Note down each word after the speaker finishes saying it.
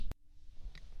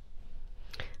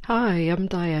Hi, I'm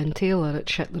Diane Taylor at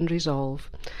Shetland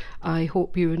Resolve. I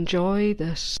hope you enjoy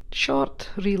this short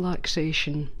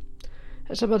relaxation.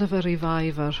 It's a bit of a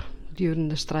reviver during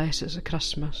the stresses of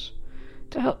Christmas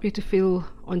to help you to feel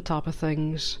on top of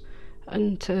things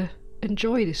and to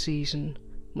enjoy the season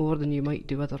more than you might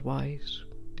do otherwise.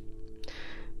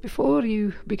 Before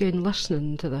you begin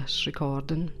listening to this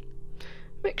recording,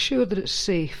 make sure that it's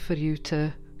safe for you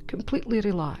to completely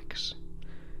relax.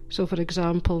 So, for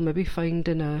example, maybe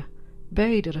finding a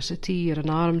bed or a settee or an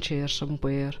armchair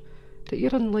somewhere that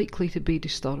you're unlikely to be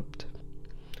disturbed,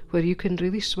 where you can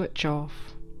really switch off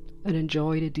and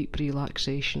enjoy the deep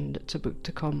relaxation that's about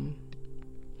to come.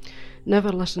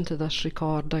 Never listen to this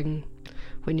recording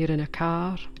when you're in a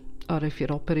car, or if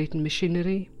you're operating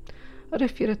machinery, or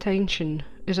if your attention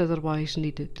is otherwise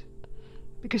needed,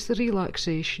 because the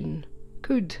relaxation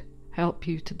could help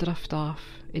you to drift off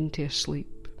into a sleep.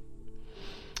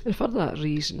 And for that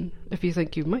reason, if you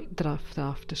think you might drift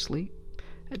off to sleep,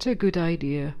 it's a good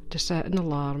idea to set an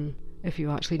alarm if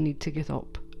you actually need to get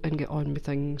up and get on with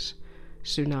things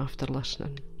soon after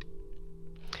listening.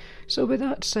 So with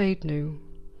that said now,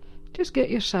 just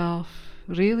get yourself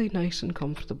really nice and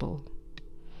comfortable.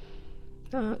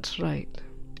 That's right.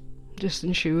 Just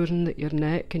ensuring that your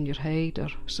neck and your head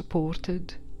are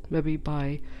supported, maybe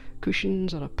by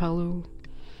cushions or a pillow,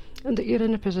 and that you're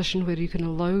in a position where you can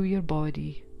allow your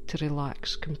body to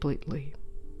relax completely.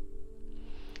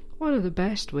 One of the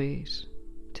best ways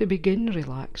to begin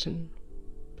relaxing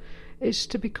is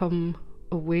to become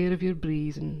aware of your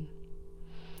breathing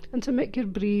and to make your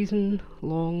breathing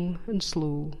long and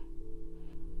slow.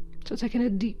 So taking a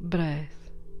deep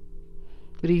breath,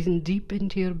 breathing deep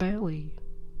into your belly.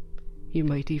 You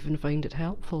might even find it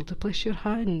helpful to place your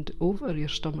hand over your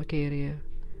stomach area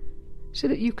so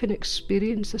that you can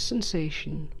experience the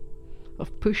sensation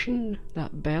of pushing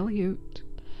that belly out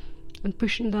and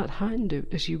pushing that hand out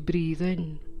as you breathe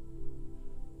in.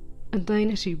 And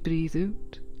then as you breathe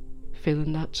out,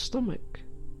 feeling that stomach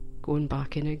going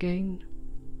back in again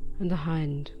and the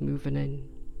hand moving in.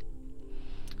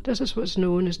 This is what's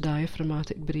known as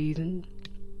diaphragmatic breathing,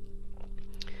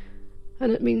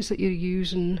 and it means that you're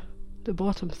using the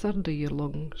bottom third of your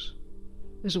lungs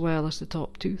as well as the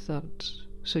top 2/3,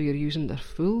 so you're using their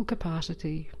full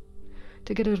capacity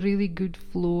to get a really good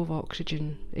flow of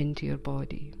oxygen into your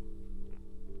body.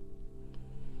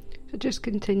 So just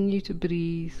continue to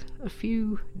breathe a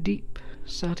few deep,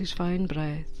 satisfying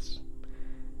breaths.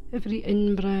 Every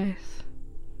in-breath,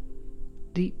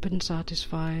 deep and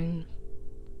satisfying.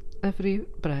 Every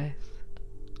out-breath,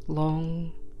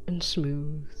 long and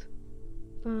smooth.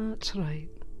 That's right.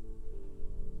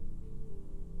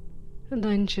 And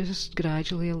then just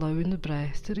gradually allowing the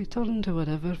breath to return to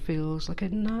whatever feels like a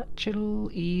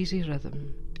natural, easy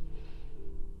rhythm.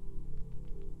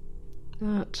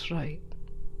 That's right.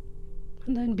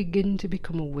 And then begin to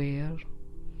become aware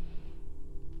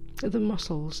of the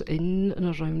muscles in and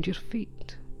around your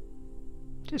feet.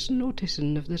 Just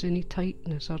noticing if there's any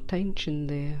tightness or tension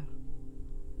there.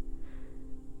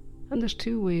 And there's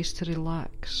two ways to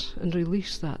relax and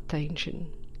release that tension.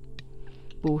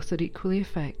 Both are equally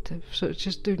effective, so it's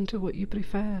just down to what you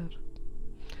prefer.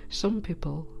 Some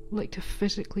people like to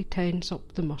physically tense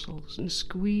up the muscles and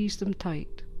squeeze them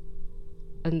tight,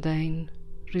 and then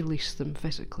release them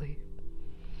physically,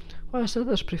 whilst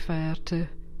others prefer to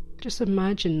just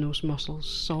imagine those muscles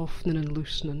softening and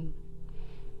loosening,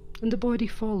 and the body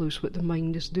follows what the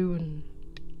mind is doing.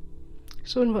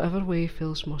 So in whatever way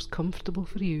feels most comfortable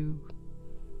for you,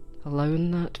 allowing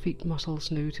that feet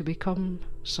muscles now to become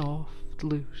soft,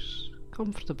 loose,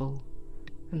 comfortable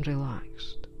and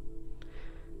relaxed.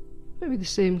 Maybe the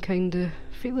same kind of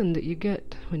feeling that you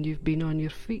get when you've been on your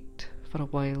feet for a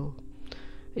while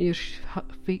and your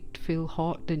feet feel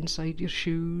hot inside your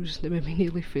shoes. They maybe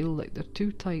nearly feel like they're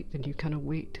too tight and you kind of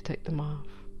wait to take them off.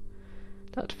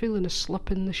 That feeling of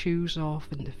slipping the shoes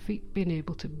off and the feet being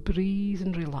able to breathe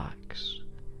and relax.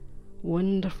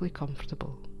 Wonderfully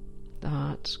comfortable.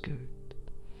 That's good.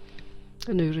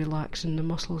 And now relaxing the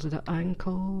muscles of the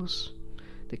ankles,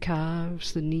 the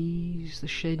calves, the knees, the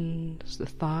shins, the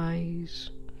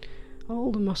thighs.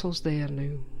 All the muscles there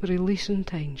now. Releasing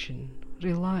tension,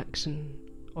 relaxing,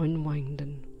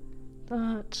 unwinding.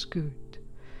 That's good.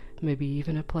 Maybe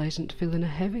even a pleasant feeling of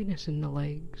heaviness in the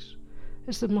legs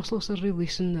as the muscles are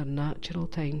releasing their natural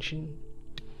tension.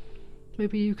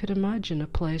 Maybe you could imagine a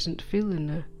pleasant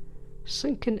feeling of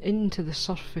sinking into the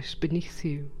surface beneath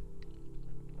you.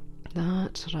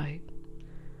 That's right.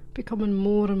 Becoming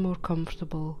more and more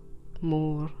comfortable,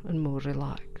 more and more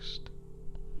relaxed.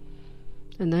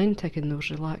 And then taking those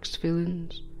relaxed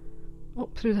feelings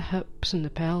up through the hips and the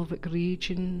pelvic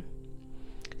region,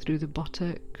 through the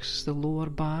buttocks, the lower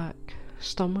back,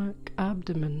 stomach,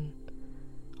 abdomen.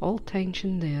 All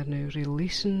tension there now,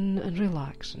 releasing and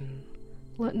relaxing,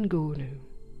 letting go now,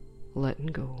 letting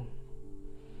go.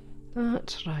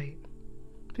 That's right,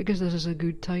 because this is a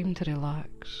good time to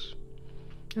relax,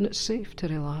 and it's safe to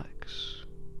relax.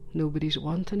 Nobody's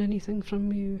wanting anything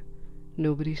from you,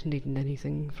 nobody's needing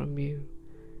anything from you.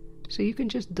 So you can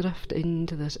just drift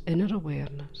into this inner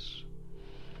awareness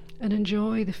and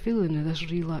enjoy the feeling of this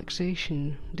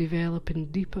relaxation developing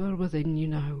deeper within you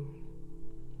now.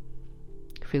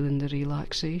 Feeling the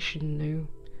relaxation now,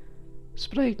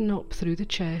 spreading up through the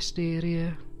chest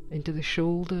area, into the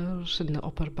shoulders and the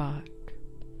upper back.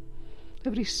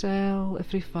 Every cell,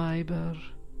 every fibre,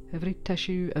 every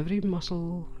tissue, every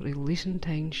muscle, releasing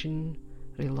tension,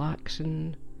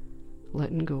 relaxing,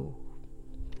 letting go.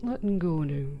 Letting go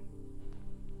now.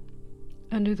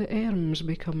 And now the arms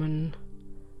becoming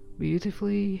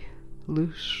beautifully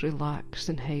loose, relaxed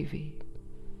and heavy.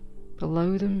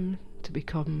 Allow them to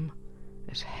become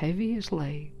as heavy as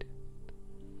lead.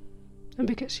 And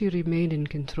because you remain in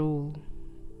control,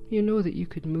 you know that you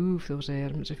could move those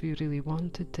arms if you really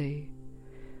wanted to,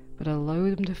 but allow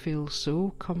them to feel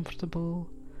so comfortable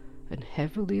and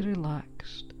heavily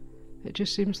relaxed, it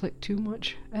just seems like too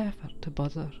much effort to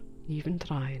bother even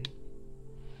trying.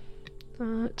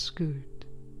 That's good.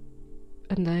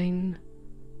 And then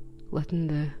letting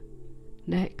the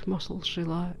neck muscles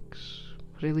relax,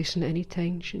 releasing any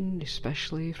tension,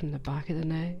 especially from the back of the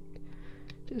neck.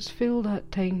 Just feel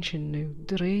that tension now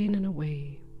draining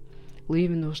away,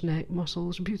 leaving those neck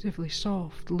muscles beautifully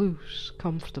soft, loose,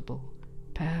 comfortable,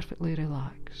 perfectly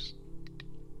relaxed.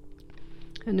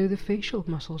 And now the facial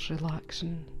muscles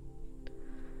relaxing,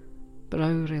 brow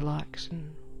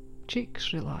relaxing,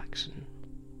 cheeks relaxing,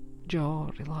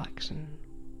 jaw relaxing.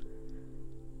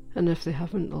 And if they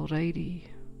haven't already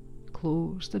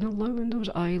closed, then allowing those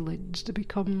eyelids to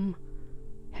become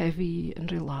heavy and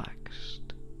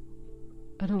relaxed,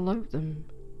 and allow them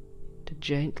to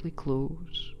gently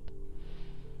close.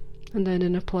 And then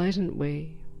in a pleasant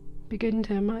way, begin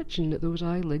to imagine that those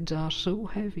eyelids are so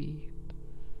heavy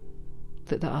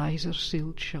that the eyes are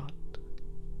sealed shut.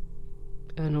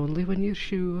 And only when you're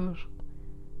sure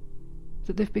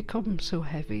that they've become so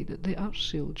heavy that they are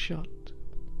sealed shut,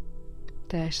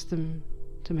 test them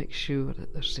to make sure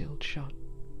that they're sealed shut.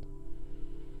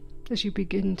 As you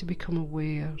begin to become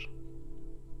aware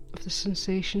of the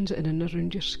sensations in and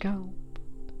around your scalp.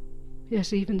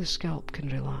 Yes, even the scalp can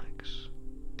relax.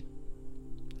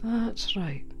 That's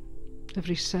right.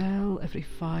 Every cell, every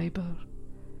fibre,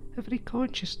 every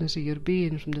consciousness of your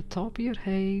being, from the top of your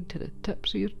head to the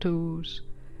tips of your toes,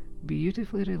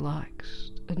 beautifully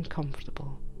relaxed and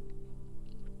comfortable.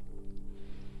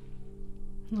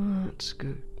 That's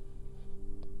good.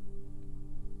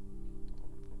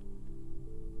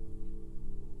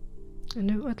 And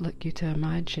now I'd like you to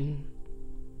imagine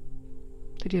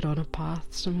that you're on a path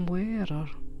somewhere, or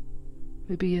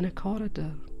maybe in a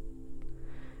corridor,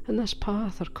 and this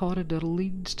path or corridor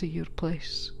leads to your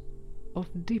place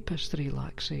of deepest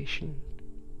relaxation,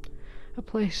 a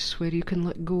place where you can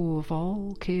let go of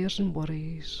all cares and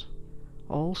worries,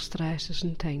 all stresses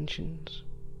and tensions.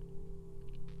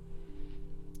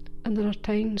 And there are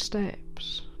 10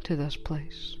 steps to this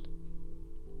place,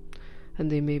 and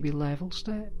they may be level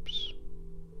steps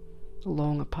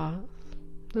along a path.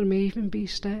 There may even be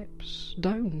steps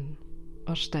down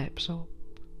or steps up.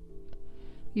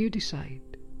 You decide.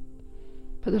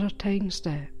 But there are 10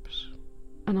 steps,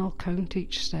 and I'll count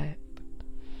each step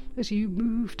as you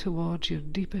move towards your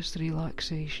deepest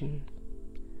relaxation,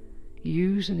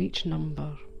 using each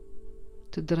number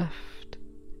to drift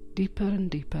deeper and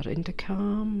deeper into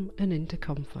calm and into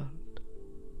comfort.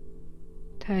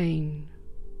 10,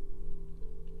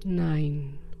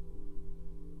 9,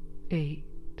 8,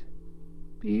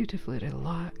 beautifully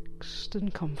relaxed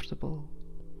and comfortable.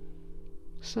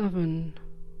 7,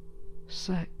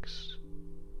 6,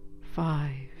 5,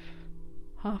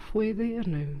 halfway there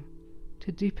now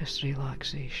to deepest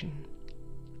relaxation.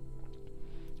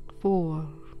 4,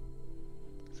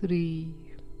 3,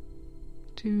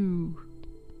 2,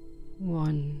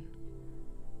 1,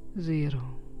 0,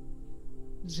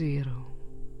 0,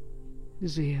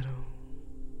 0.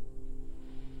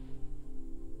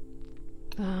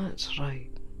 That's right.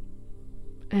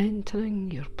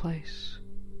 Entering your place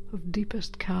of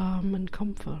deepest calm and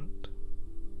comfort.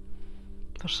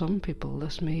 For some people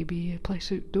this may be a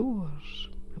place outdoors,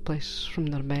 a place from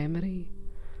their memory,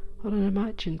 or an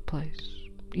imagined place,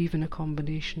 even a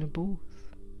combination of both.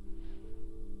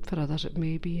 For others it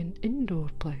may be an indoor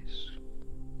place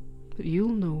that you'll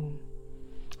know,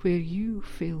 where you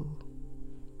feel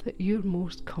that you're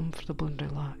most comfortable and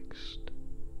relaxed,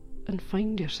 and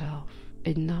find yourself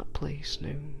in that place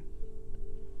now.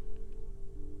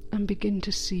 And begin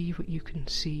to see what you can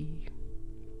see,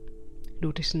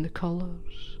 noticing the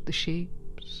colours, the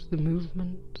shapes, the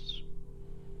movements,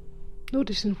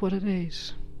 noticing what it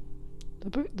is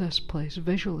about this place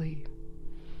visually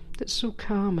that's so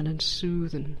calming and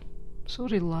soothing, so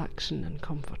relaxing and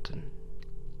comforting.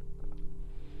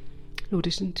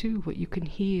 Noticing too what you can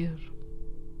hear.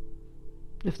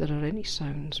 If there are any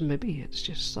sounds, maybe it's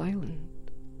just silent.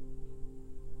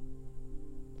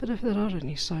 But if there are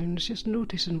any sounds, just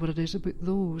noticing what it is about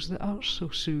those that are so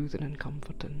soothing and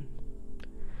comforting,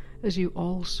 as you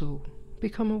also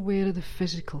become aware of the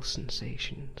physical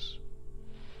sensations.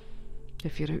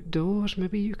 If you're outdoors,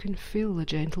 maybe you can feel the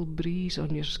gentle breeze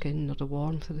on your skin or the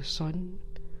warmth of the sun.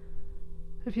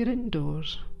 If you're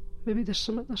indoors, maybe there's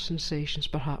some other sensations,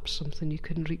 perhaps something you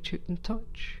can reach out and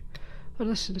touch, or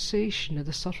the sensation of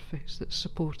the surface that's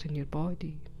supporting your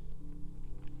body.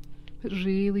 But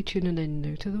really tuning in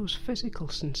now to those physical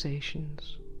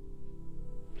sensations.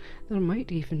 There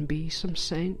might even be some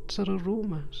scents or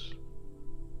aromas,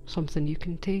 something you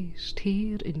can taste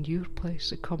here in your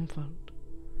place of comfort,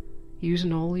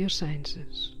 using all your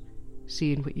senses,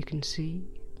 seeing what you can see,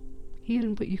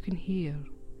 hearing what you can hear,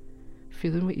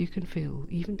 feeling what you can feel,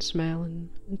 even smelling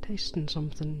and tasting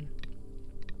something.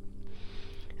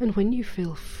 And when you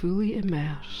feel fully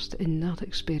immersed in that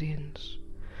experience,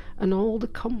 and all the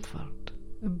comfort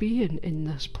of being in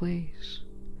this place,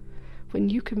 when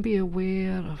you can be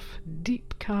aware of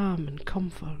deep calm and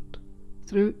comfort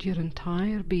throughout your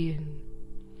entire being,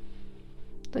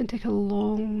 then take a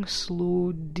long,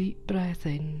 slow, deep breath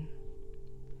in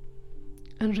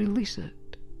and release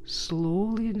it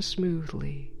slowly and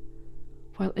smoothly,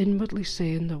 while inwardly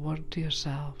saying the word to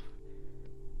yourself,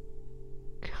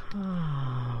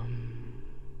 calm.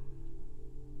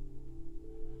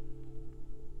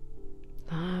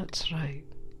 That's right.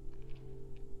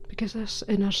 Because this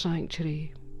inner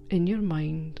sanctuary in your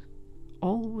mind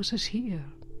always is here.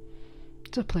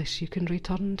 It's a place you can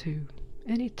return to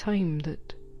any time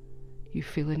that you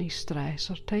feel any stress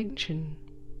or tension.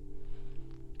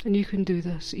 And you can do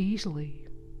this easily,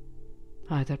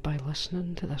 either by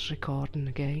listening to this recording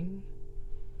again,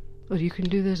 or you can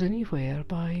do this anywhere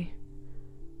by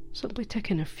simply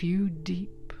taking a few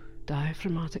deep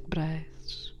diaphragmatic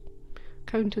breaths,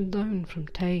 counting down from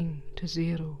 10 to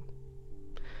 0,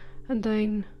 and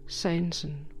then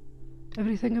sensing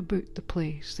everything about the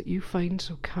place that you find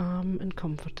so calm and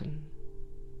comforting.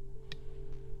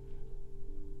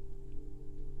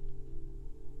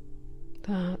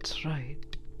 That's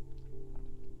right.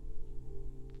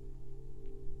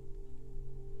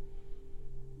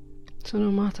 So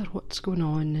no matter what's going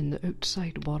on in the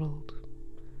outside world,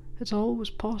 it's always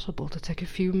possible to take a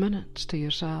few minutes to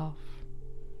yourself,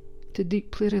 to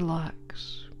deeply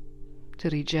relax, to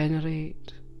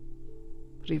regenerate,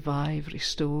 revive,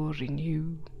 restore,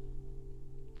 renew.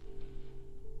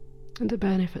 And the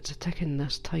benefits of taking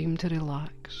this time to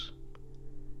relax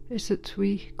is that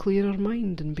we clear our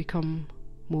mind and become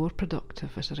more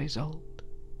productive as a result.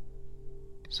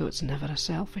 So it's never a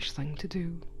selfish thing to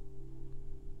do.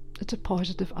 It's a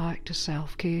positive act of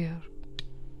self-care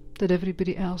that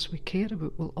everybody else we care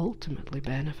about will ultimately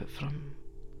benefit from.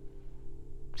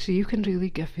 So you can really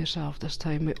give yourself this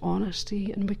time with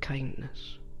honesty and with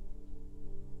kindness.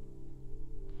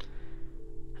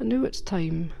 And now it's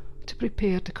time to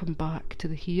prepare to come back to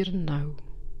the here and now,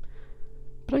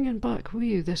 bringing back with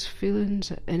you this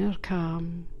feelings of inner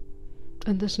calm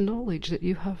and this knowledge that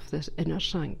you have this inner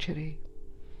sanctuary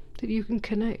that you can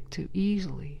connect to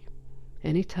easily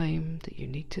any time that you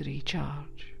need to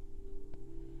recharge.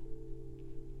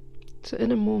 So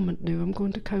in a moment now I'm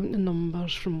going to count the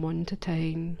numbers from 1 to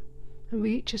 10, and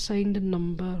with each assigned a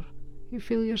number you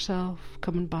feel yourself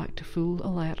coming back to full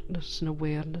alertness and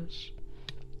awareness,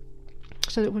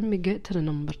 so that when we get to the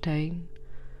number 10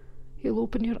 you'll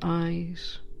open your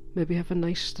eyes, maybe have a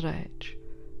nice stretch,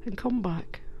 and come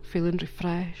back feeling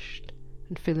refreshed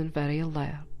and feeling very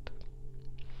alert.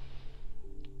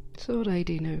 So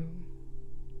ready now.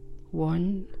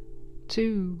 1,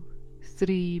 2,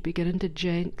 3, beginning to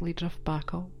gently drift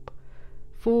back up.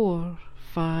 4,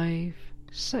 5,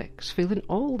 6, feeling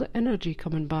all the energy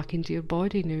coming back into your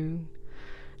body now.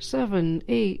 7,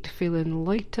 8, feeling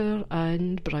lighter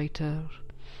and brighter.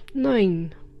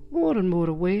 9, more and more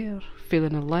aware,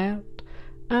 feeling alert.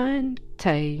 And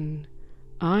 10,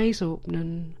 eyes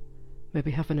opening,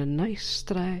 maybe having a nice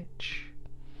stretch,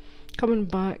 coming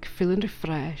back feeling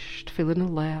refreshed, feeling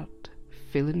alert,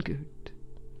 feeling good.